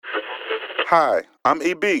Hi, I'm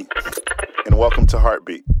EB, and welcome to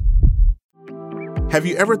Heartbeat. Have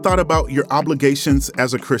you ever thought about your obligations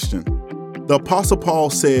as a Christian? The Apostle Paul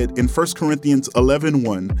said in 1 Corinthians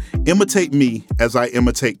 11:1, "Imitate me as I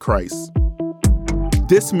imitate Christ."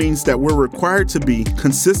 This means that we're required to be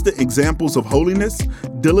consistent examples of holiness,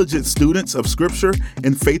 diligent students of Scripture,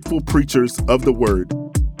 and faithful preachers of the Word.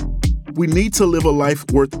 We need to live a life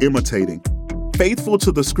worth imitating, faithful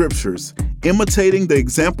to the Scriptures, imitating the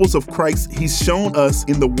examples of Christ He's shown us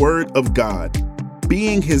in the Word of God,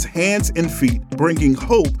 being His hands and feet, bringing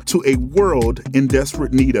hope to a world in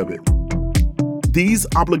desperate need of it. These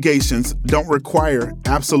obligations don't require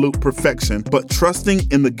absolute perfection, but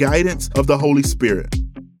trusting in the guidance of the Holy Spirit.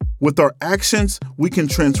 With our actions, we can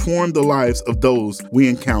transform the lives of those we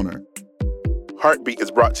encounter. Heartbeat is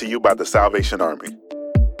brought to you by the Salvation Army.